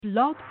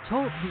Blog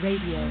Talk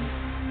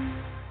Radio.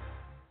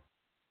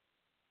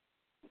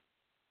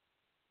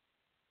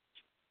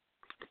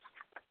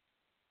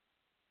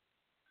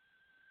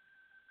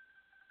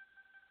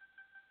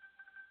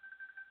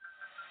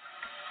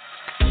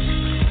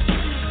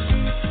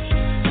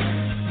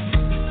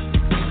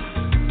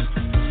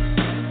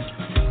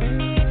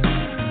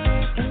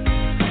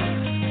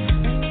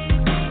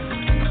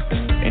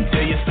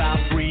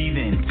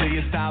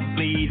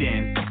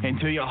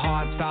 Until your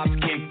heart stops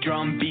kick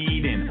drum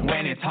beating.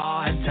 When it's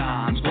hard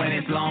times, when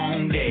it's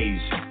long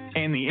days,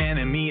 and the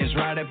enemy is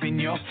right up in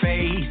your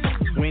face.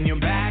 When your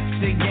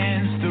back's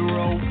against the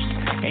ropes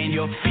and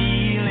you're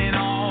feeling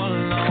all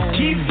alone.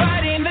 Keep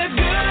fighting the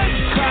good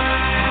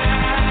fight.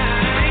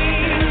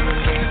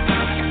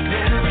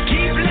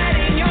 Keep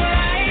letting your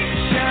light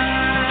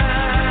shine.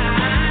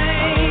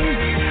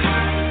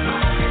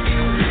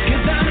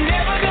 'Cause I'm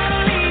never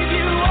gonna leave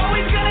you,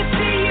 always gonna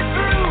see you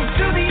through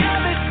to the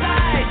other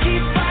side.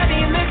 Keep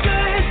fighting the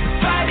good,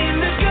 fighting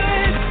the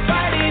good,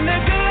 fighting the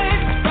good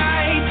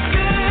fight,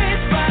 good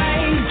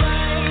fight.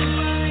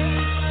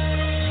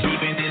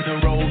 Even in the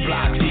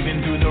roadblocks,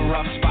 even through the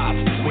rough spots,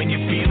 when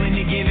you're feeling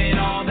you're giving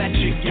all that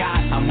you got,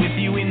 I'm with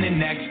you in the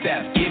next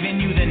step, giving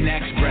you the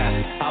next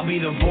breath. I'll be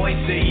the voice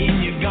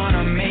saying you're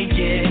gonna make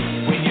it.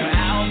 When you're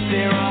out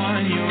there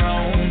on your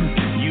own,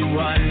 you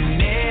are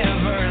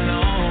never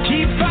alone.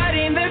 Keep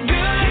fighting the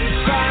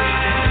good fight.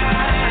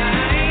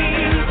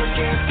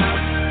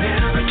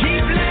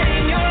 Keep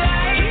letting your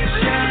light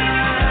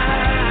shine.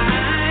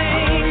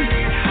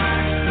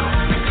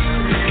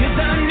 'Cause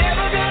I'm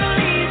never gonna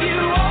leave you,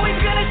 always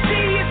gonna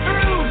see you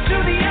through to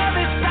the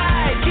other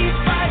side. Keep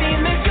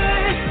fighting the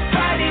good,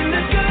 fighting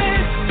the good,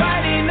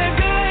 fighting the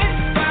good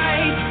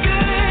fight,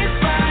 good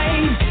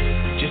fight.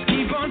 Just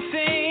keep on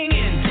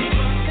singing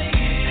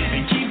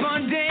and keep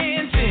on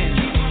dancing.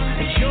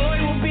 And joy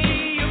will be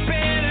your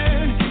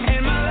banner,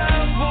 and my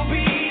love will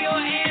be your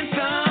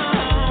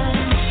anthem.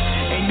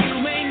 And you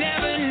may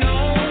never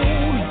know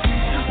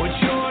what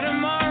your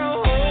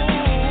tomorrow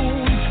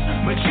holds,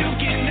 but you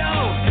can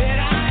know that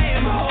I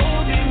am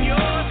holding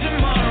your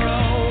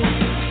tomorrow.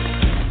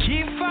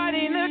 Keep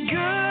fighting the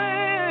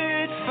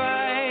good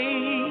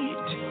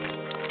fight.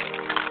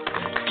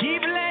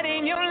 Keep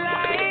letting your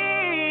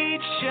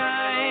light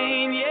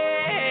shine, yeah.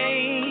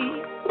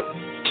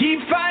 Keep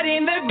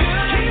fighting the good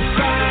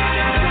fight.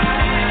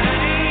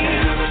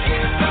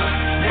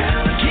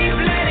 Keep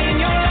letting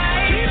your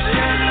light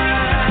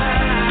shine.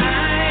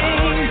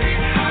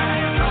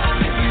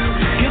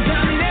 'Cause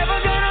I'm never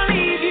gonna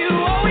leave you,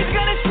 always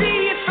gonna see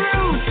you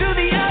through to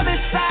the other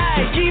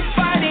side. Keep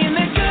fighting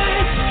the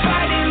good,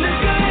 fighting the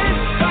good,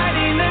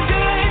 fighting the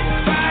good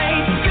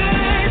fight,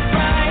 good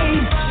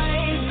fight.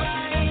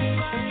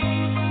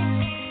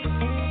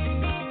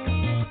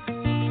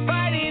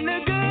 Fighting the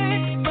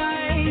good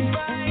fight.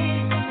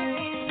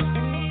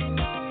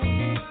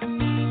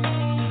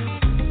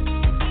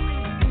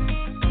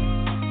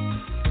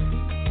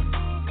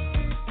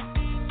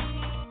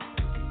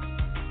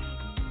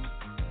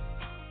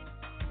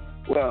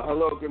 Well,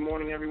 hello, good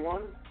morning,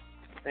 everyone.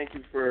 Thank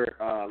you for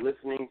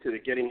listening to the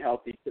Getting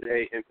Healthy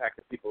Today,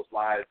 Impacting People's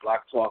Lives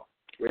Block Talk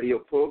radio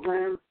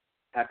program.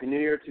 Happy New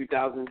Year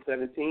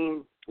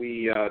 2017.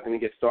 We are going to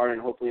get started,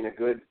 hopefully in a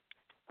good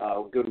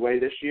way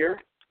this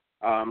year.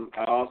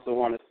 I also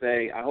want to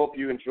say I hope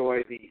you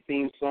enjoy the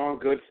theme song,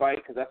 Good Fight,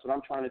 because that's what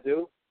I'm trying to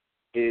do,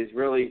 is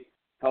really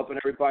helping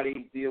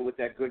everybody deal with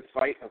that good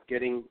fight of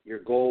getting your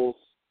goals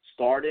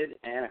started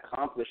and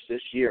accomplished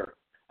this year.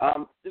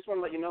 Just want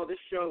to let you know this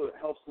show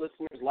helps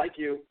listeners like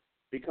you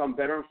become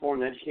better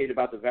informed and educated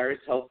about the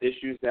various health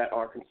issues that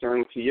are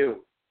concerning to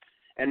you.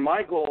 And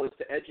my goal is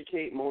to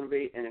educate,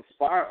 motivate, and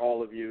inspire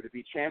all of you to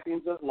be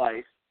champions of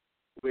life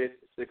with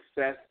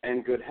success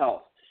and good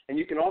health. And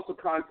you can also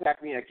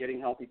contact me at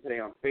Getting Healthy Today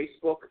on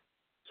Facebook,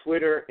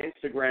 Twitter,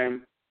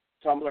 Instagram,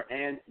 Tumblr,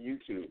 and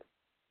YouTube.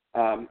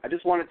 I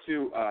just wanted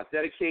to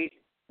dedicate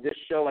this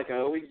show, like I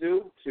always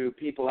do, to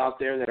people out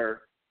there that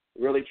are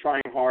really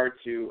trying hard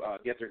to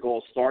get their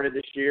goals started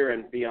this year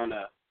and be on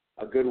a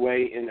good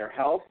way in their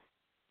health.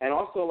 And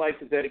also like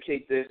to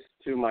dedicate this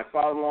to my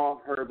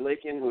father-in-law, Herb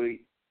Lakin, who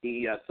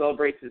he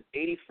celebrates his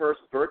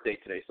 81st birthday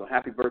today. So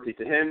happy birthday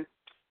to him.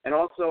 And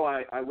also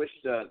I wish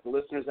the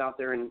listeners out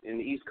there in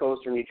the East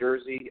Coast or New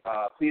Jersey,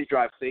 please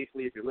drive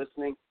safely if you're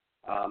listening.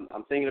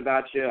 I'm thinking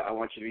about you. I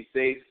want you to be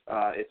safe.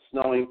 It's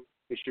snowing.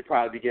 We should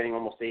probably be getting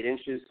almost 8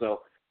 inches.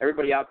 So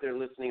everybody out there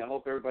listening, I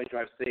hope everybody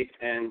drives safe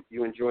and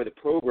you enjoy the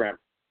program.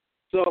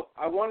 So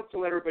I wanted to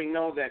let everybody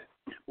know that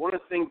one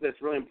of the things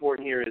that's really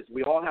important here is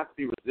we all have to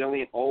be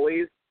resilient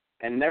always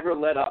and never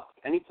let up.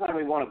 Anytime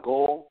we want a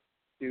goal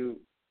to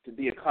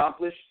be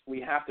accomplished,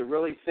 we have to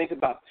really think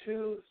about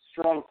two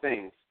strong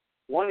things.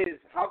 One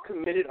is how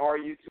committed are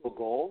you to a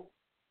goal,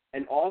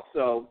 and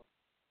also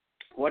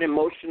what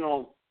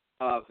emotional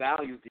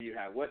values do you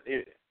have?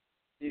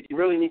 You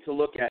really need to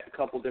look at a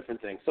couple different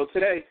things. So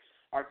today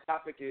our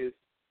topic is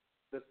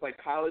the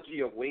psychology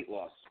of weight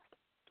loss.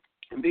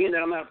 And being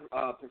that I'm not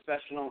a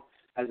professional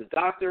as a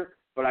doctor,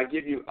 but I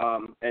give you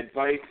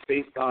advice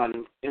based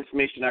on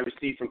information I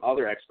received from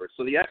other experts.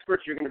 So the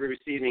experts you're going to be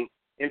receiving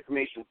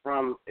information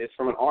from is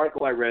from an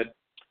article I read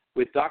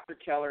with Dr.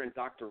 Keller and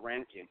Dr.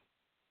 Rankin.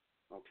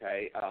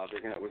 Okay,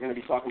 we're going to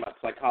be talking about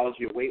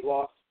psychology of weight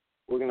loss.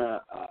 We're going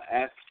to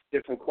ask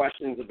different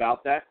questions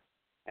about that,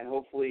 and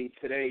hopefully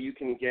today you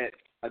can get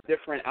a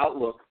different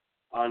outlook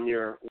on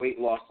your weight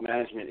loss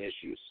management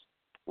issues.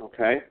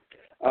 Okay,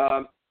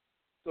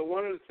 so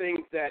one of the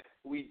things that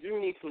we do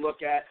need to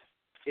look at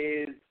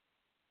is,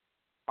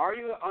 are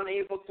you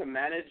unable to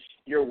manage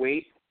your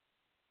weight,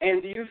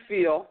 and do you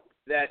feel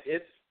that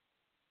if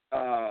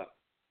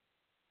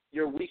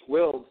you're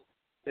weak-willed,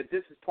 that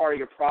this is part of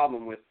your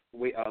problem with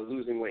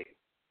losing weight?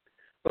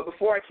 But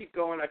before I keep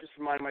going, I just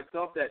remind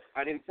myself that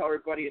I didn't tell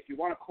everybody, if you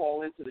want to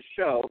call into the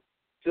show,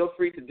 feel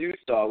free to do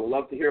so. We'd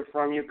love to hear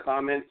from you,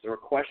 comments or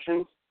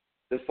questions.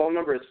 The phone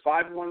number is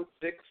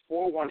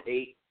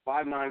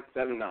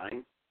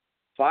 516-418-5979,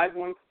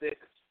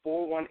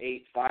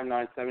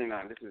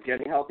 516-418-5979. This is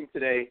Getting Healthy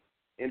Today,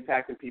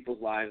 Impacting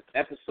People's Lives,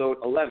 episode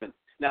 11.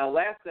 Now,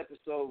 last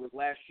episode was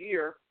last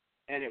year,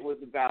 and it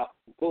was about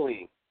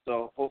bullying.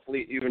 So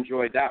hopefully you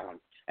enjoyed that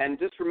one. And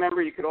just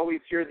remember, you could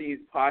always hear these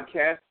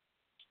podcasts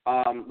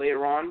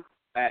later on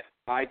at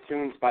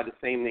iTunes by the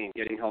same name,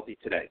 Getting Healthy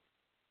Today.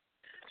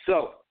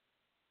 So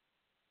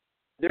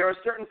there are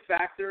certain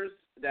factors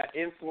that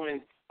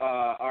influence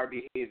our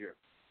behavior.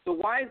 So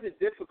why is it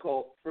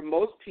difficult for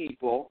most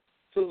people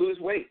to lose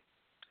weight?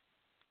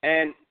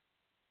 And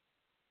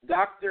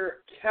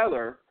Dr.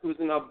 Keller, who's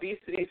an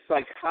obesity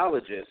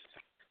psychologist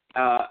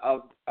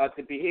at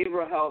the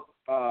behavioral health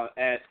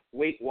at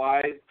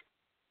WeightWise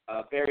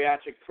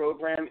bariatric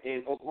program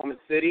in Oklahoma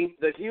City,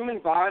 the human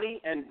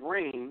body and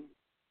brain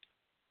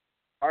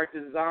are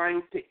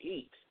designed to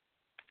eat.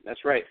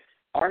 That's right.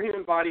 Our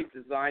human body is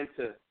designed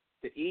to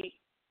eat,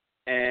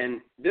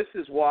 and this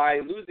is why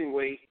losing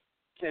weight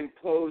can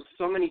pose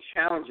so many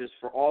challenges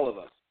for all of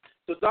us.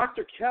 So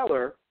Dr.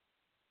 Keller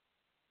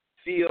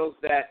feels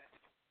that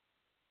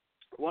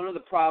one of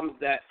the problems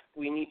that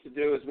we need to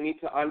do is we need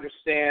to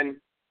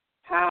understand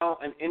how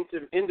an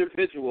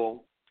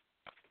individual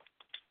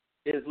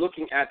is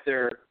looking at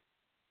their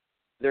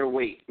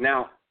weight.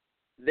 Now,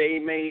 they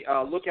may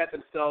look at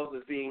themselves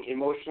as being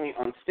emotionally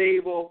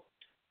unstable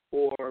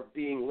or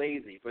being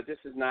lazy, but this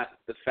is not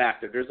the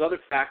factor. There's other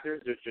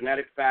factors. There's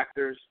genetic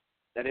factors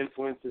that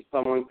influences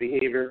someone's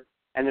behavior,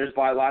 and there's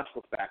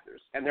biological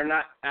factors, and they're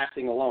not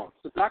acting alone.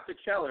 So Dr.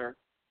 Keller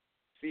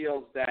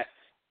feels that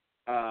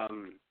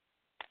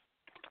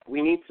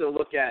we need to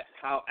look at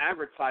how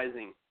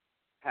advertising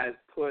has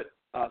put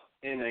us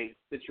in a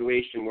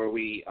situation where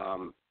we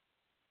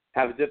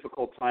have a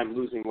difficult time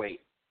losing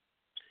weight.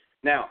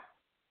 Now,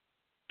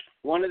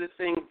 one of the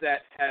things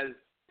that has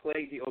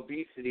plagued the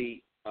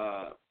obesity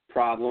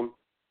problem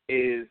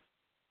is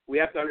we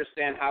have to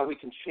understand how we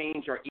can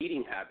change our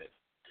eating habits.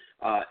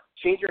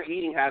 Changing our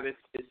eating habits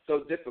is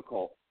so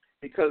difficult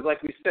because,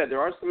 like we said,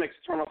 there are some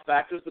external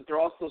factors, but there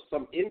are also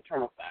some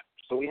internal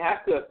factors. So we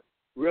have to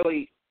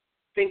really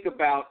think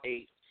about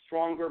a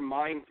stronger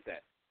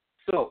mindset.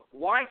 So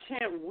why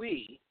can't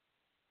we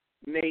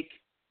make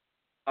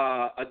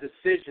a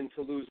decision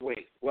to lose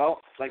weight?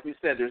 Well, like we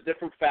said, there's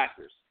different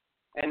factors.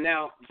 And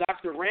now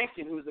Dr.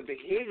 Rankin, who's a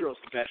behavioral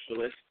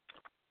specialist,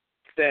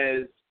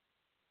 says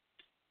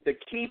the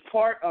key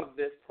part of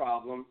this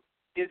problem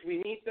is we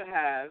need to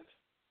have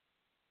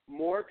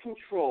more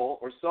control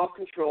or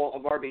self-control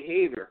of our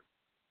behavior.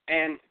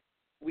 And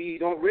we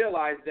don't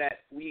realize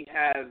that we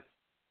have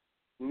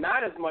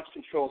not as much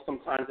control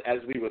sometimes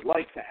as we would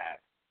like to have.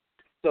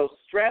 So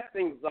stress,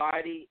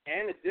 anxiety,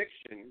 and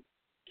addiction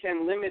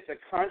can limit the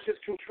conscious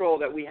control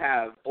that we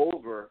have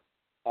over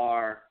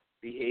our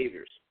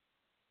behaviors.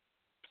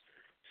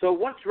 So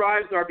what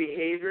drives our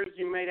behaviors,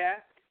 you might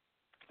ask?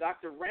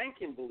 Dr.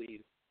 Rankin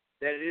believes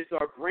that it is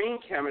our brain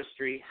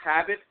chemistry,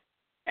 habit,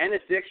 and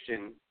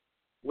addiction,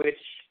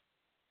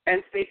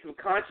 and states of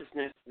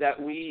consciousness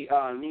that we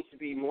need to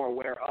be more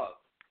aware of.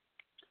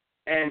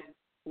 And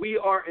we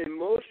are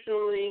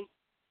emotionally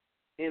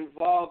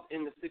involved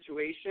in the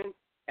situation,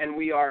 and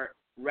we are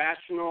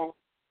rational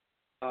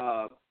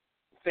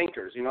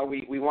thinkers. You know,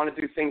 we want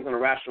to do things in a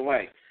rational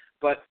way,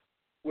 but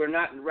we're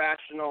not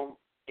rational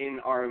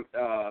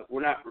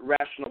we're not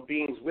rational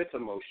beings with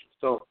emotion.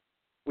 So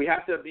we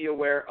have to be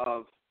aware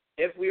of,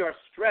 if we are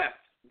stressed,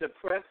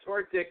 depressed, or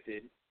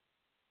addicted,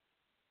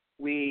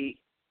 we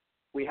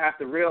have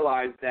to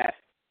realize that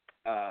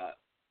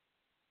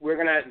we're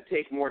going to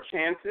take more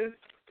chances,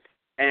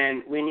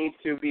 and we need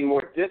to be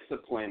more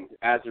disciplined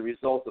as a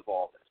result of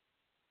all this.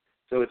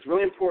 So it's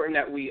really important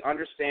that we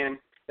understand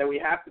that we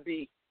have to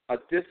be a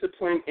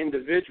disciplined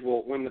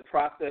individual when the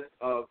process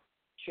of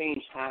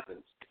change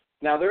happens.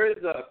 Now,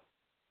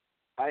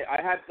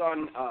 I have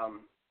done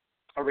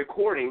a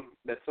recording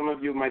that some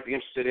of you might be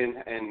interested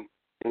in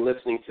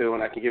listening to,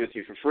 and I can give it to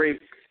you for free.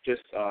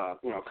 Just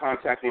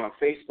contact me on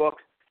Facebook,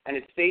 and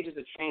it stages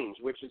a change,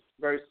 which is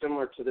very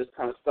similar to this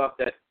kind of stuff,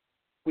 that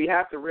we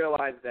have to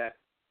realize that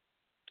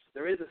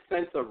there is a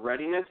sense of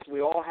readiness.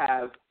 We all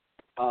have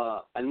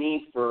a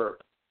need for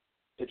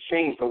to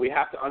change, but we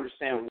have to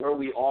understand where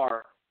we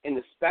are in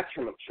the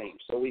spectrum of change.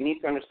 So we need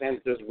to understand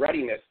that there's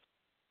readiness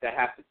that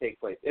has to take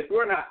place. If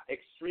we're not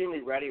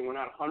extremely ready, we're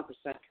not 100%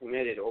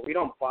 committed, or we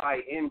don't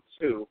buy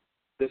into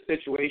the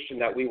situation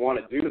that we want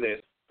to do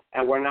this,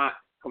 and we're not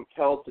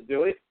compelled to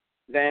do it,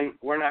 then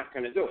we're not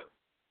going to do it.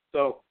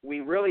 So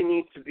we really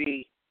need to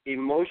be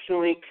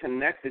emotionally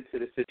connected to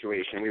the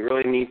situation. We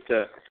really need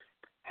to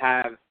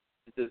have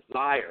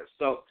desire.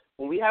 So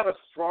when we have a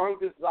strong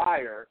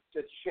desire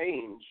to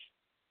change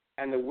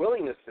and the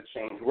willingness to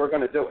change, we're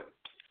going to do it.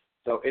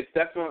 So it's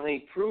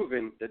definitely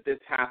proven that this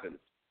happens.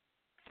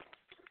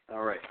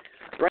 All right.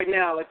 Right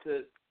now, let's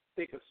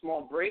take a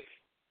small break,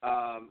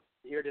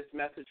 hear this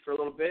message for a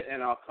little bit,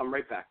 and I'll come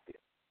right back to you.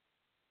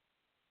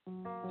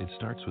 It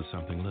starts with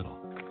something little.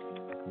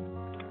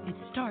 It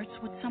starts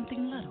with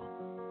something little.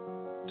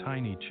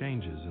 Tiny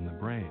changes in the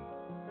brain.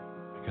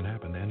 It can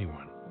happen to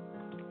anyone.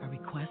 A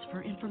request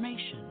for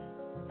information.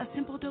 A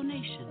simple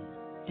donation.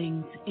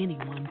 Things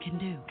anyone can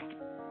do.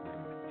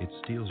 It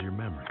steals your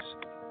memories,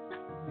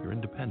 your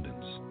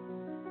independence,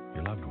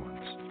 your loved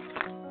ones.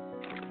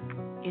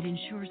 It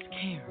ensures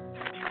care,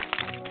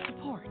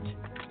 support,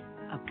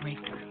 a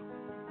breakthrough.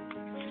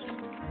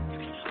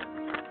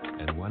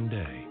 And one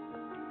day,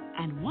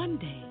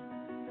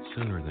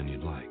 sooner than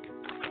you'd like,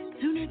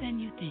 sooner than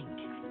you think,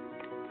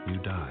 you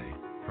die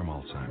from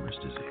Alzheimer's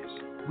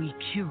disease. we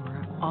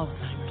cure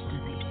Alzheimer's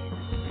disease.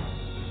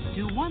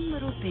 Do one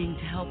little thing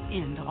to help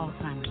end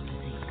Alzheimer's disease.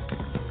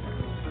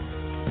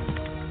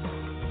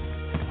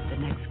 The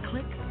next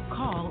click,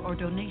 call, or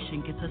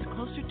donation gets us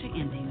closer to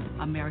ending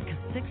America's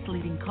 6th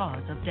leading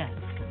cause of death.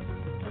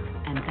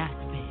 And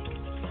that's big.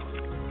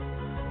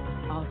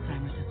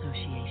 Alzheimer's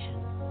Association.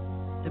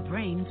 The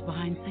brains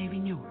behind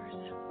saving yours.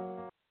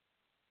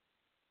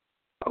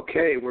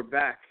 Okay, we're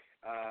back.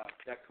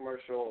 That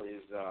commercial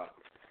is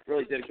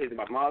really dedicated to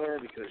my mother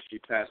because she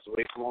passed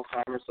away from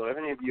Alzheimer's. So if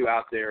any of you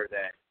out there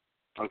that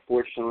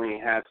unfortunately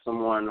have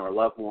someone or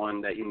loved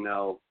one that you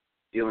know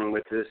dealing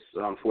with this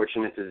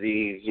unfortunate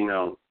disease, you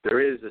know, there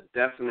is a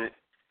definite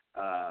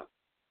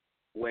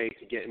way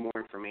to get more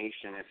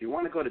information. If you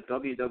want to go to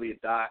www.alz.org,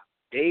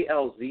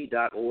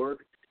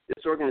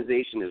 this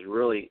organization is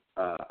really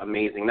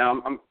amazing.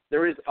 Now,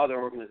 there is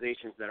other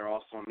organizations that are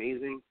also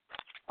amazing,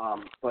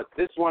 but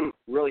this one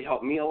really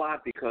helped me a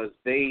lot because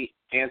they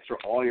answer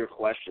all your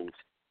questions.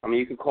 I mean,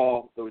 you can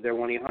call their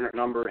 1-800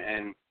 number,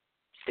 and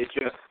it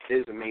just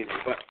is amazing.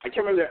 But I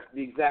can't remember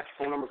the exact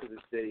phone number because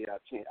it's the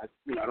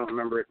I don't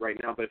remember it right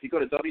now. But if you go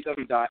to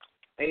www.alz.org,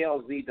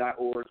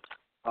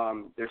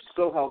 they're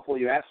so helpful.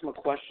 You ask them a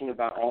question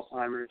about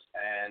Alzheimer's,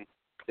 and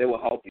they will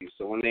help you.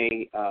 So when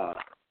they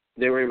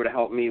were able to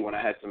help me when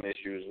I had some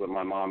issues with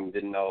my mom and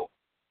didn't know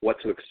what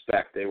to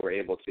expect, they were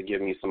able to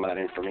give me some of that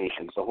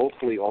information. So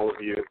hopefully all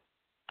of you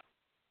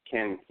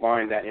can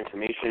find that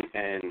information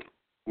and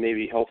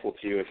maybe helpful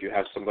to you if you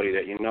have somebody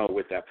that you know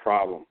with that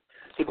problem.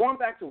 So going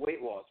back to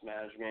weight loss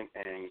management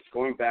and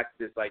going back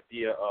to this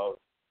idea of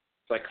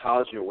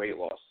psychology of weight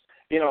loss,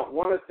 you know,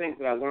 one of the things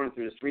that I learned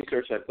through this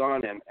research I've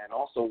done and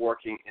also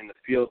working in the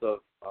field of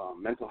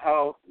mental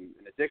health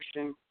and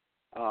addiction,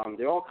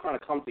 they all kind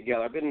of come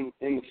together. I've been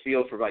in the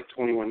field for like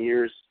 21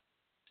 years,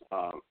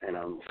 and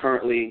I'm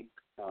currently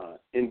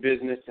in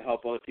business to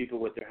help other people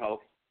with their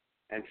health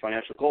and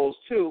financial goals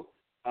too,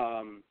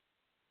 and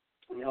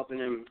helping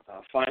them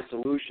find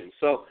solutions.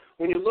 So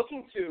when you're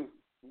looking to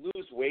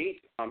lose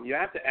weight, you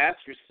have to ask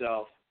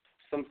yourself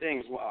some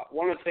things.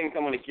 One of the things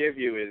I'm going to give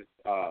you is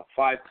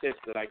 5 tips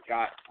that I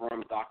got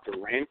from Dr.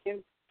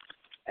 Rankin.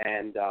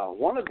 And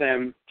one of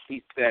them,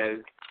 he says,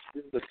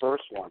 this is the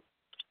first one,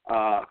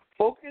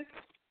 focus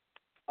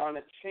on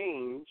a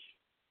change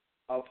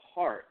of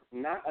heart,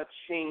 not a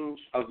change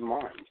of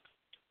mind.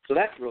 So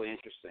that's really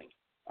interesting.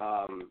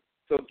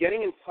 So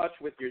getting in touch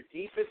with your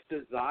deepest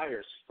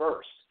desires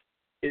first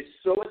is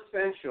so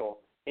essential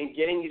in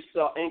getting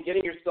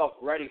yourself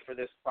ready for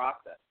this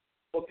process.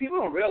 What people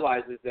don't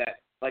realize is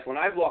that, like when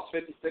I've lost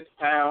 56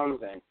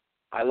 pounds and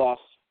I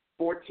lost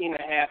 14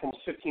 and a half,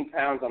 almost 15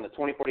 pounds on the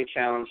 20/40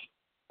 challenge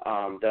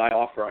that I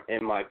offer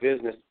in my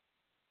business,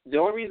 the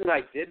only reason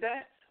I did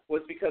that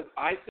was because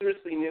I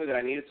seriously knew that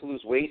I needed to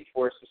lose weight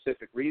for a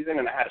specific reason,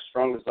 and I had a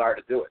strong desire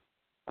to do it.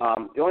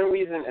 The only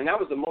reason, and that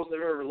was the most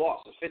I've ever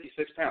lost, was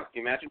 56 pounds.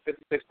 Can you imagine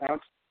 56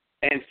 pounds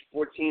and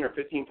 14 or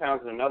 15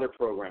 pounds in another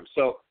program?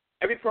 So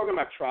every program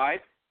I've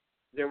tried,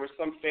 there were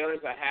some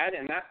failures I had,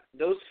 and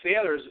those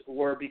failures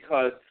were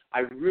because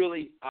I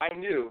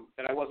knew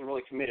that I wasn't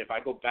really committed. If I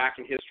go back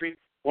in history,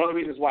 one of the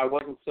reasons why I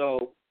wasn't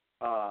so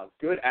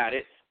good at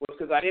it was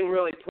because I didn't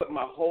really put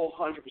my whole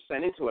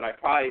 100% into it. I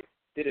probably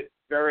did it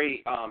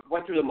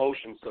went through the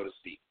motions, so to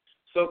speak.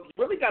 So you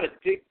really got to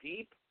dig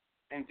deep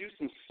and do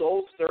some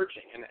soul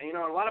searching. And, you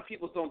know, a lot of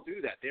people don't do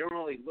that. They don't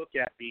really look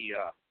at the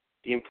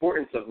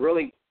importance of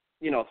really,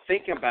 you know,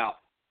 thinking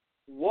about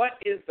what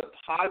is the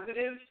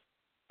positive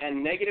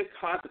and negative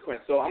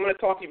consequence. So I'm going to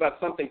talk to you about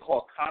something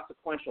called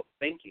consequential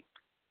thinking.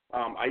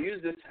 I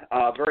use this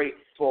very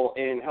full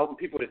in helping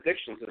people with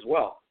addictions as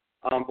well.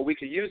 But we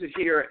could use it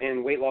here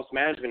in weight loss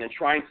management and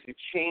trying to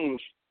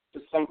change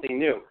to something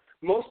new.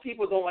 Most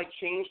people don't like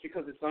change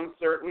because it's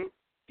uncertain.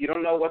 You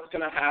don't know what's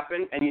going to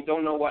happen, and you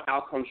don't know what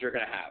outcomes you're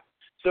going to have.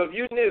 So if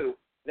you knew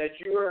that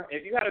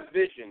if you had a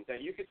vision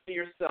that you could see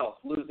yourself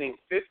losing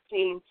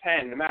 15,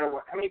 10, no matter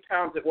how many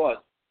pounds it was,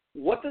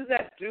 what does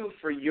that do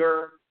for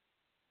your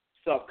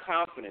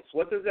self-confidence?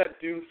 What does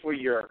that do for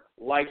your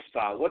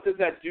lifestyle? What does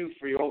that do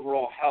for your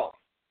overall health?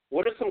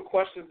 What are some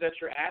questions that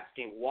you're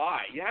asking?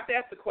 Why? You have to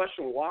ask the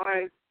question,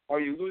 why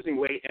are you losing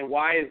weight, and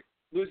why is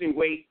losing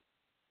weight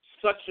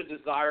such a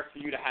desire for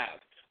you to have?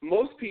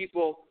 Most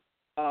people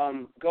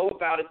go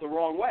about it the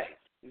wrong way.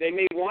 They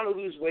may want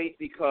to lose weight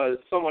because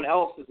someone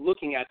else is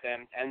looking at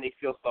them and they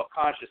feel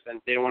self-conscious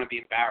and they don't want to be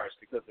embarrassed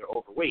because they're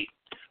overweight.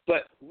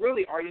 But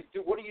really,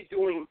 what are you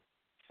doing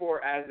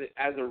for as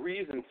a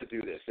reason to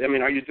do this? I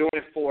mean, are you doing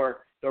it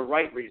for the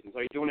right reasons?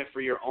 Are you doing it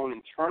for your own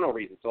internal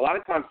reasons? So a lot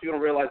of times people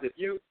don't realize if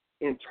you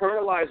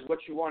internalize what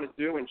you want to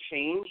do and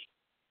change,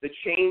 the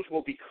change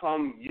will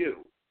become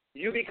you.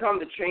 You become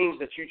the change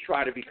that you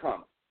try to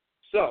become.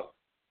 So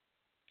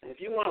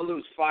if you want to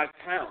lose 5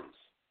 pounds,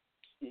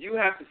 you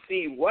have to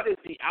see what is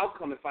the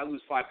outcome if I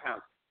lose 5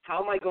 pounds.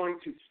 How am I going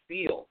to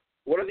feel?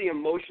 What are the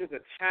emotions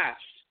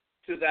attached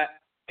to that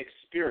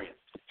experience?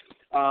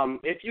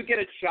 If you get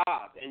a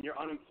job and you're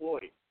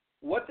unemployed,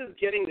 what is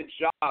getting the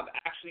job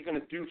actually going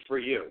to do for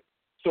you?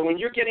 So when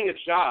you're getting a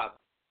job,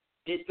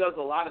 it does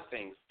a lot of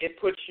things. It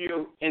puts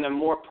you in a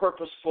more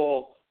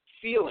purposeful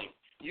feeling.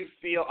 You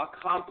feel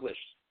accomplished.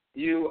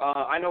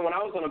 I know when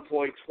I was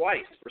unemployed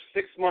twice for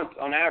 6 months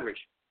on average,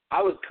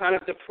 I was kind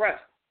of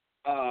depressed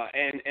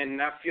and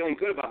not feeling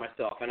good about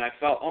myself. And I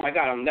felt, oh, my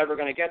God, I'm never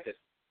going to get this.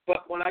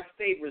 But when I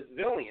stayed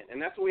resilient,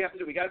 and that's what we have to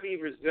do, we got to be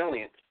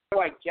resilient. How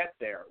do I get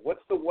there?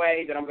 What's the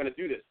way that I'm going to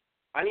do this?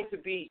 I need to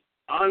be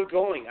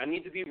ongoing. I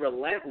need to be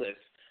relentless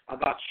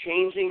about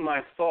changing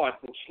my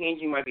thoughts and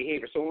changing my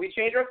behavior. So when we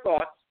change our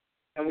thoughts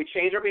and we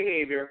change our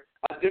behavior,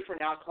 a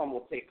different outcome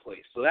will take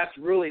place. So that's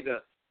really the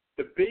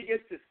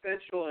biggest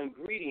essential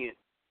ingredient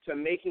to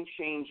making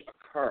change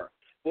occur.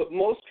 What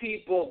most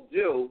people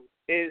do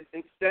is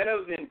instead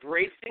of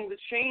embracing the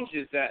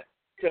changes that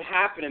could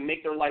happen and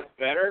make their life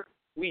better,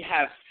 we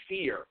have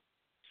fear.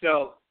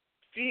 So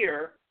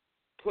fear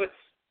puts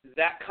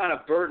that kind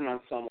of burden on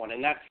someone,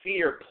 and that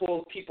fear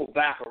pulls people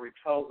back or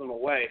repels them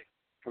away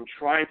from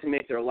trying to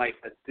make their life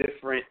a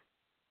different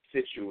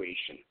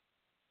situation.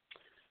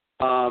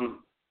 I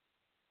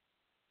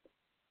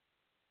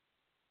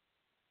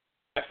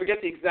forget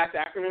the exact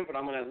acronym, but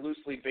I'm going to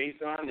loosely base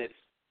it on it. It's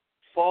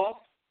false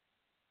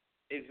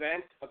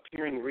event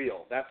appearing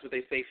real. That's what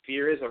they say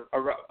fear is.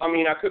 I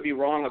mean, I could be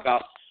wrong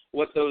about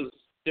what those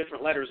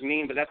different letters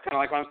mean, but that's kind of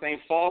like what I'm saying.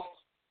 False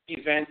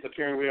events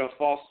appearing real,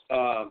 false,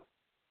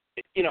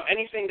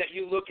 anything that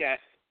you look at,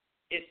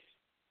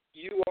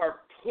 you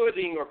are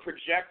putting or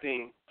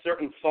projecting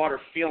certain thought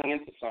or feeling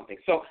into something.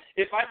 So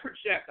if I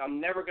project I'm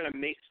never going to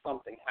make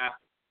something happen,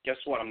 guess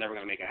what? I'm never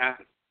going to make it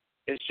happen.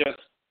 It's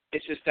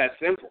just that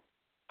simple.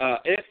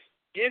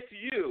 If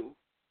you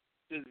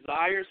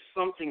desire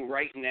something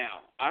right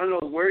now, I don't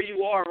know where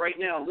you are right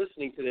now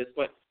listening to this,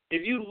 but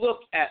if you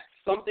look at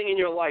something in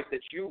your life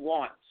that you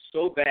want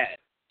so bad,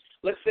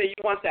 let's say you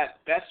want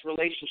that best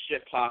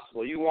relationship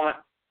possible, you want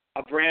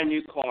a brand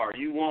new car,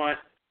 you want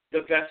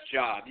the best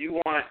job, you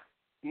want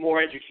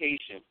more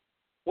education,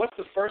 what's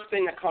the first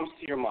thing that comes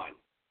to your mind?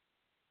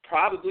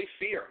 Probably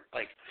fear.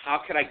 Like,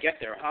 how can I get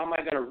there? How am I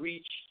going to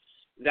reach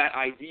that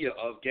idea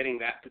of getting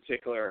that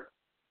particular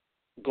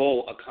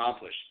goal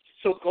accomplished?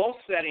 So goal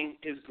setting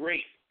is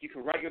great. You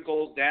can write your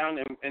goals down,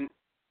 and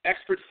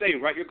experts say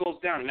write your goals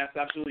down, and that's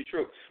absolutely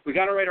true. We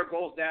got to write our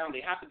goals down.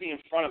 They have to be in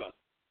front of us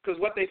because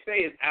what they say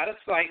is out of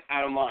sight,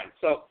 out of mind.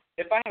 So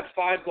if I have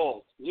 5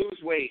 goals, lose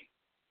weight,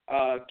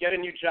 get a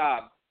new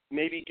job,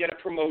 maybe get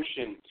a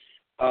promotion,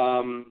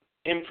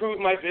 improve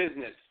my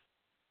business,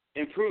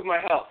 improve my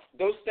health,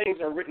 those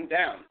things are written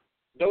down.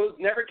 Those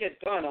never get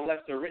done unless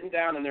they're written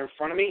down and they're in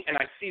front of me and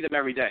I see them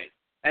every day.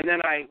 And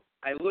then I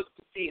look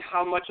to see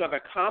how much I've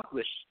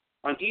accomplished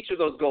on each of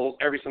those goals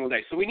every single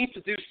day. So we need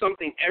to do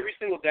something every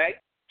single day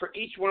for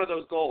each one of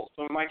those goals.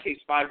 So in my case,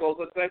 5 goals,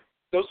 let's say,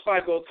 those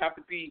 5 goals have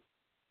to be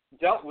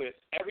dealt with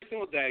every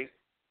single day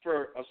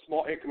for a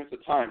small increments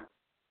of time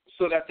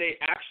so that they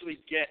actually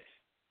get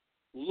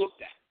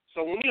looked at.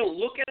 So when you don't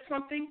look at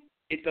something,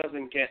 it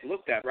doesn't get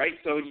looked at, right?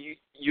 So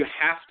you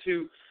have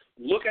to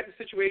look at the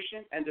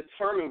situation and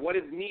determine what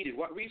is needed.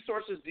 What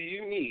resources do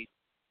you need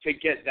to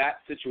get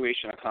that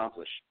situation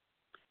accomplished?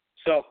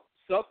 So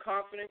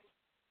self-confidence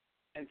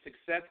and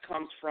success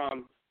comes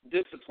from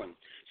discipline.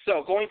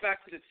 So going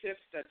back to the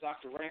tips that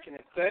Dr. Rankin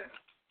had said,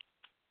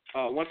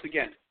 once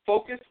again,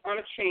 focus on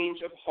a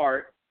change of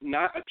heart,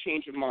 not a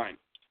change of mind.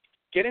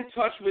 Get in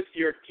touch with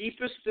your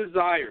deepest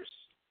desires,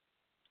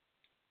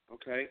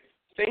 okay?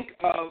 Think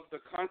of the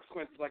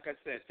consequences, like I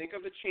said. Think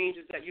of the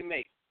changes that you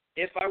make.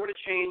 If I were to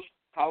change,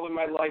 how would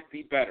my life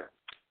be better?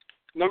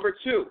 Number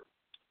 2,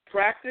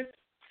 practice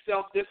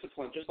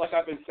self-discipline, just like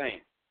I've been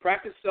saying.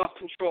 Practice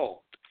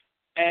self-control.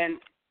 And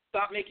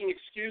stop making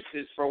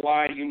excuses for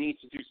why you need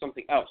to do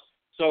something else.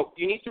 So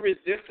you need to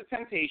resist the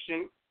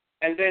temptation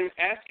And then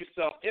ask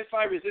yourself, if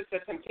I resist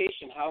that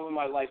temptation, how will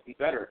my life be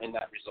better in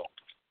that result?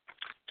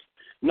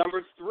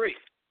 Number 3,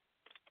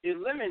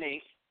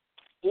 eliminate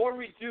or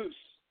reduce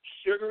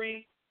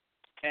sugary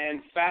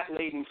and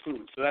fat-laden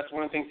foods. So that's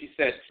one of the things he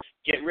said.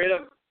 Get rid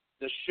of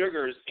the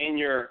sugars in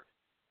your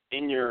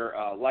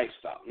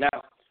lifestyle.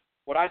 Now,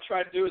 what I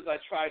try to do is I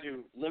try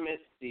to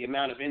limit the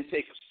amount of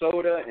intake of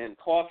soda and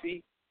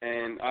coffee,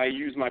 and I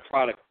use my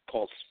product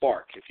called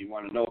Spark. If you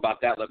want to know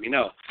about that, let me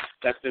know.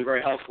 That's been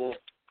very helpful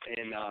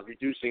in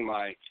reducing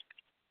my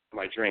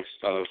drinks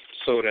of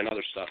soda and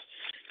other stuff.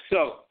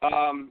 So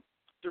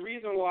the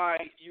reason why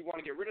you want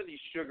to get rid of these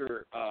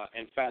sugar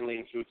and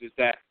fat-laden foods is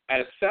that at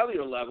a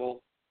cellular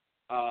level,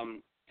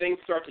 things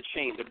start to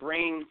change. The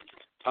brain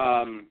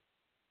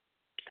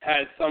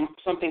has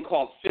something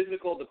called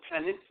physical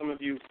dependence. Some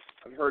of you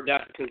have heard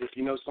that because if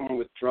you know someone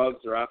with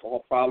drugs or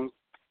alcohol problems,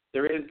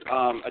 there is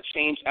a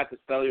change at the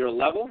cellular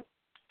level.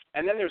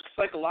 And then there's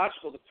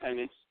psychological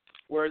dependence,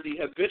 where the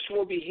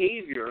habitual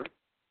behavior,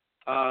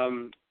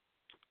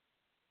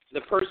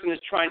 the person is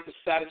trying to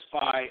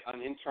satisfy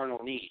an internal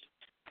need.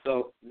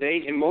 So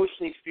they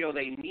emotionally feel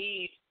they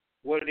need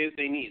what it is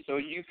they need. So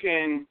you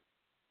can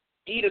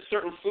eat a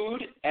certain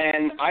food,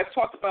 and I've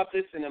talked about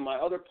this in my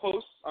other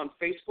posts on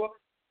Facebook,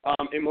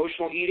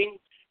 emotional eating,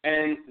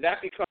 and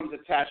that becomes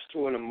attached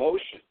to an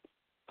emotion.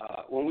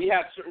 When we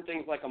have certain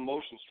things like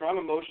emotions, strong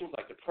emotions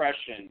like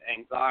depression,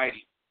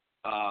 anxiety,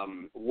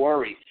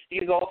 worry,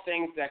 these are all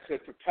things that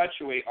could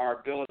perpetuate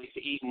our ability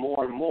to eat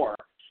more and more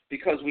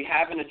because we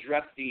haven't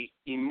addressed the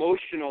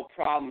emotional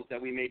problems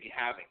that we may be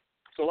having.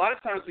 So a lot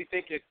of times we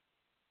think it's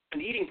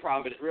an eating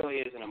problem, but it really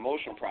is an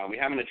emotional problem. We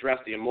haven't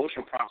addressed the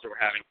emotional problems that we're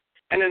having.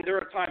 And then there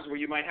are times where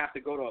you might have to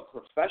go to a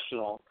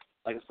professional,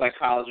 like a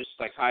psychologist,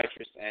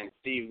 psychiatrist, and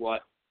see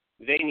what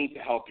they need to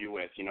help you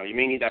with. You know, you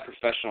may need that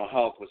professional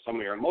help with some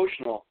of your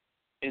emotional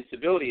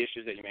instability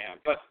issues that you may have.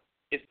 But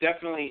it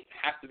definitely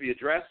has to be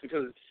addressed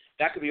because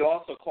that could be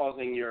also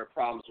causing your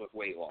problems with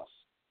weight loss.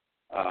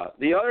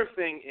 The other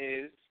thing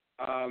is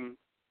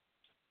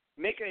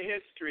make your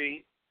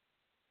history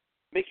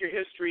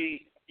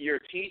your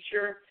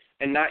teacher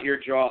and not your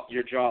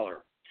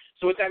jawler.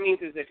 So what that means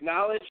is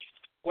acknowledge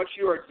what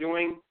you are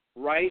doing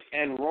right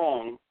and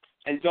wrong,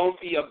 and don't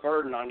be a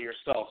burden on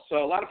yourself.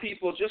 So a lot of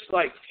people just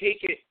like take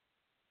it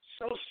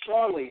so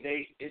strongly.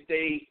 If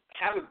they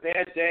have a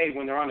bad day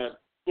when they're on a,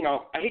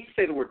 I hate to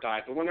say the word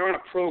diet, but when they're on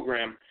a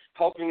program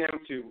helping them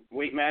to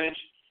weight manage,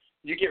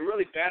 you get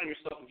really bad on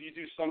yourself if you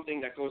do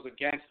something that goes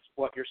against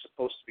what you're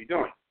supposed to be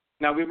doing.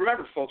 Now, we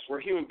remember, folks, we're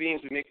human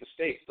beings. We make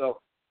mistakes. So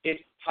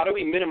it's how do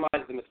we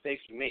minimize the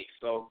mistakes we make?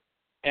 So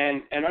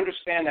and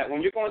understand that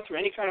when you're going through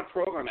any kind of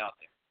program out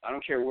there, I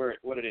don't care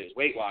what it is,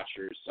 Weight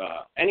Watchers,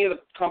 any of the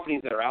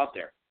companies that are out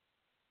there,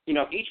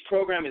 each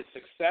program is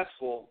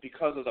successful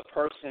because of the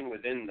person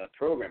within the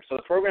program. So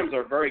the programs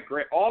are very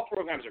great. All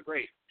programs are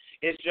great.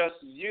 It's just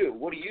you.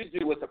 What do you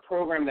do with the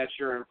program that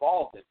you're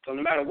involved in? So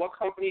no matter what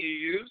company you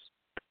use,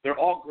 they're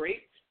all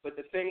great. But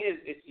the thing is,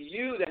 it's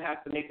you that has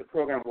to make the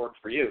program work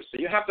for you. So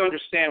you have to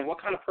understand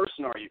what kind of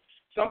person are you.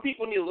 Some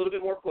people need a little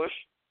bit more push.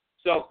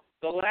 So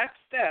the last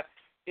step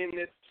in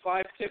this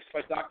 5 tips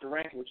by Dr.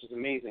 Rankin, which is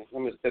amazing,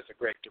 some of the tips are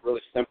great, they're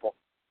really simple,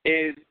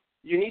 is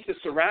you need to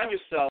surround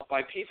yourself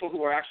by people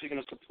who are actually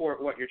going to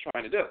support what you're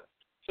trying to do.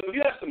 So if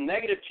you have some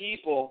negative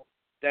people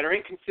that are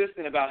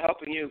inconsistent about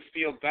helping you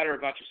feel better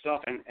about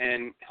yourself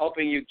and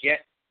helping you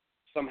get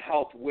some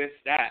help with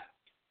that,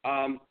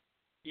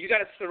 you got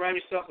to surround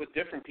yourself with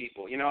different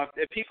people.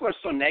 If people are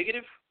so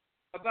negative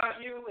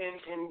about you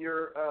in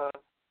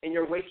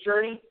your weight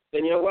journey,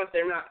 then you know what?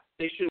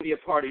 They shouldn't be a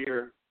part of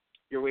your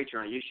weight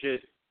journey. You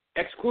should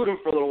exclude them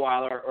for a little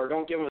while or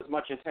don't give them as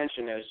much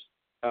attention as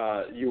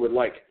you would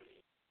like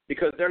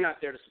because they're not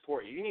there to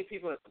support you. You need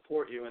people that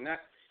support you, and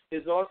that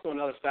is also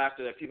another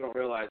factor that people don't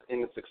realize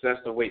in the success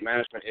of weight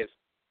management is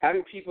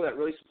having people that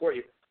really support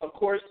you. Of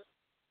course,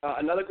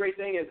 another great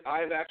thing is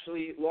I've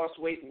actually lost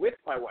weight with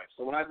my wife.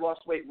 So when I've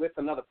lost weight with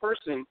another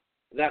person,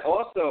 that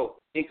also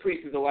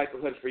increases the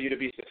likelihood for you to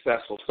be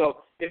successful.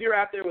 So if you're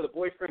out there with a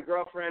boyfriend,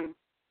 girlfriend,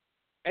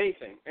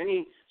 anything,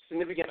 any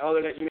significant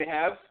other that you may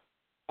have,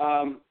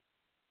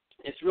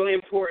 it's really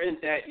important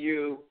that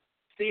you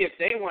see if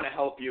they want to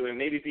help you and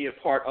maybe be a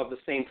part of the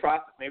same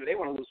process. Maybe they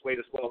want to lose weight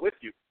as well with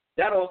you.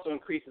 That also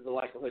increases the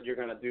likelihood you're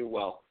going to do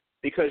well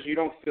because you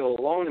don't feel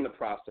alone in the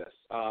process,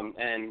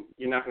 and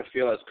you're not going to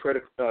feel as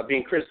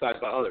being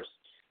criticized by others.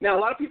 Now, a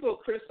lot of people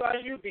criticize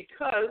you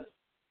because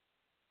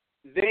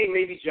they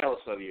may be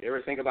jealous of you.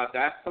 Ever think about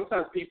that?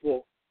 Sometimes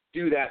people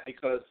do that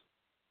because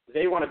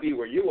they want to be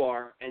where you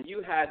are, and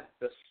you had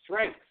the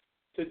strength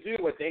to do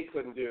what they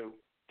couldn't do,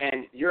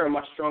 and you're a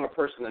much stronger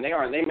person than they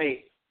are, and they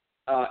may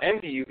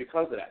envy you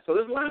because of that. So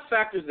there's a lot of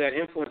factors that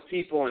influence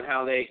people and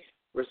how they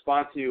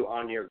respond to you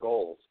on your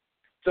goals.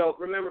 So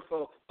remember,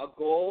 folks, a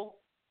goal,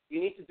 you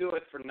need to do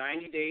it for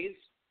 90 days,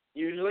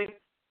 usually,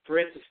 for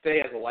it to stay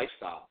as a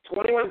lifestyle.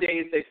 21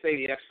 days, they say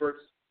the experts,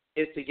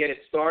 is to get it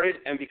started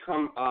and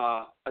become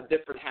a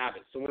different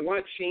habit. So when we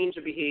want to change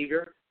a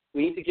behavior,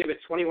 we need to give it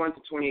 21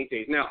 to 28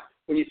 days. Now,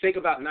 when you think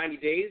about 90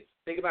 days,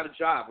 think about a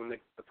job. When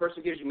the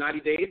person gives you 90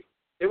 days,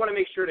 they want to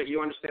make sure that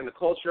you understand the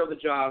culture of the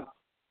job,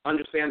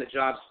 understand the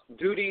job's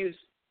duties,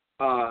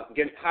 how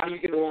do you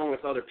get along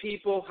with other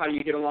people, how do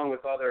you get along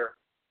with other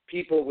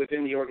people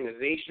within the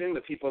organization,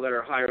 the people that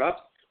are higher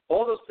up.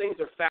 All those things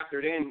are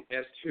factored in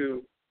as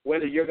to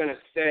whether you're going to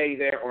stay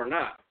there or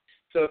not.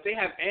 So if they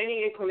have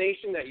any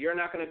inclination that you're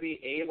not going to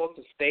be able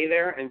to stay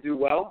there and do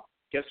well,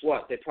 guess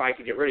what? They probably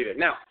could get rid of it.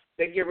 Now,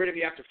 they can get rid of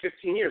you after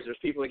 15 years. There's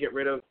people that get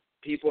rid of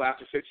people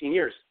after 15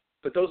 years.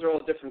 But those are all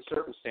different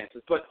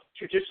circumstances. But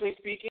traditionally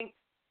speaking,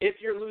 if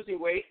you're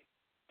losing weight,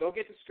 don't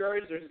get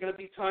discouraged. There's going to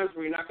be times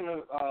where you're not going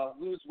to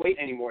lose weight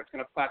anymore. It's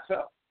going to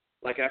plateau,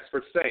 like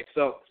experts say.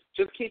 So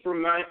just keep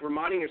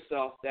reminding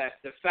yourself that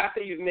the fact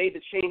that you've made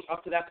the change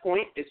up to that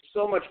point is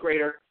so much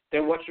greater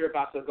than what you're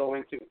about to go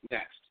into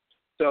next.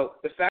 So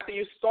the fact that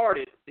you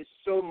started is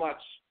so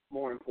much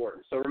more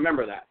important. So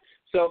remember that.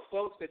 So,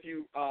 folks, if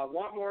you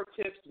want more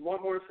tips,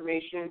 want more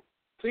information,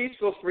 please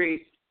feel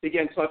free to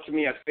get in touch with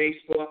me at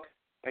Facebook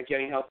at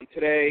Getting Healthy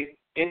Today,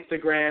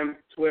 Instagram,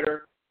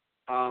 Twitter.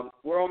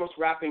 We're almost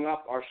wrapping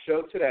up our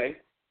show today.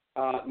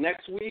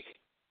 Next week,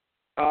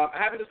 I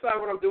haven't decided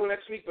what I'm doing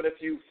next week, but if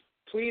you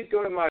please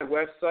go to my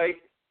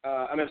website,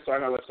 my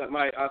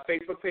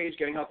Facebook page,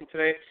 Getting Healthy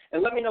Today,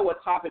 and let me know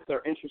what topics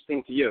are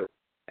interesting to you.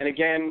 And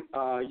again,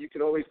 you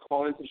could always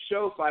call into the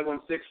show,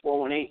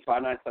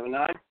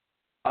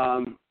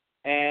 516-418-5979.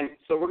 And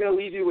so we're going to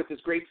leave you with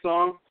this great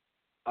song.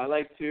 I'd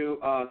like to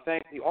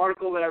thank the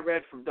article that I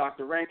read from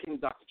Dr. Rankin,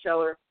 Dr.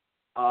 Keller.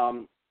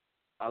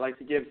 I'd like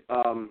to give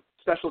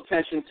special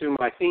attention to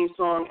my theme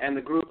song and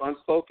the group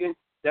Unspoken.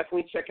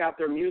 Definitely check out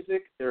their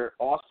music. They're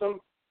awesome.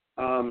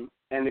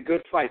 And the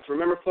good fights.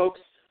 Remember,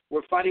 folks,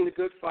 we're fighting the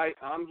good fight.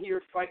 I'm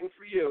here fighting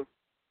for you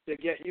to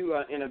get you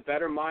in a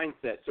better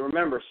mindset. So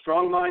remember,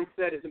 strong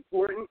mindset is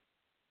important.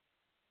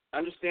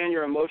 Understand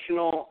your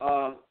emotional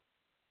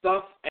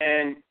stuff,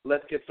 and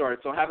let's get started.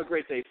 So have a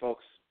great day,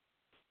 folks.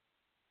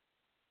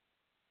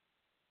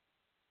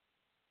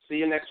 See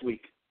you next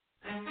week.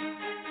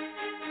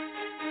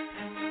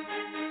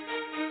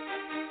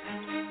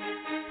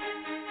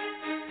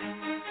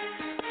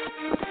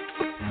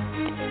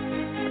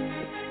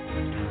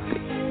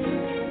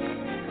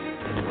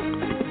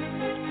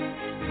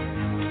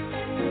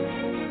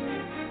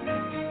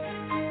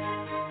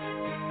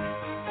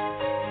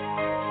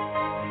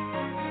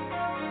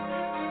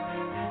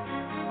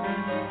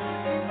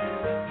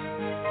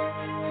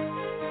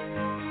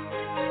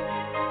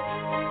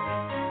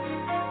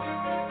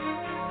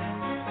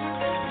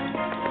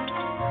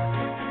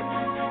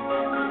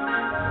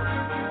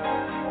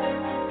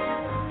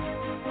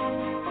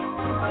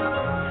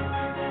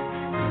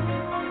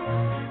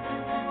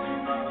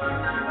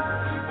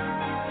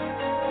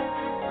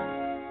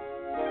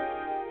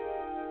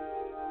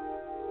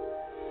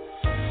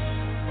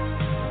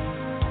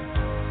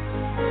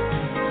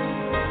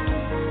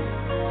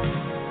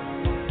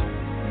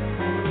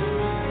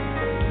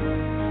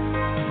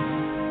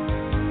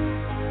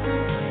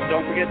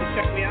 Don't forget to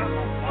check me out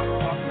on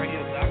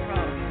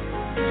blogtalkradio.com.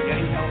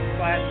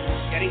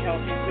 Getting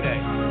Healthy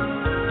Today.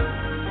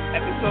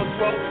 Episode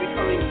 12 will be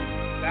coming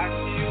back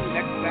to you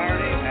next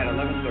Saturday at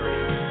 11:30.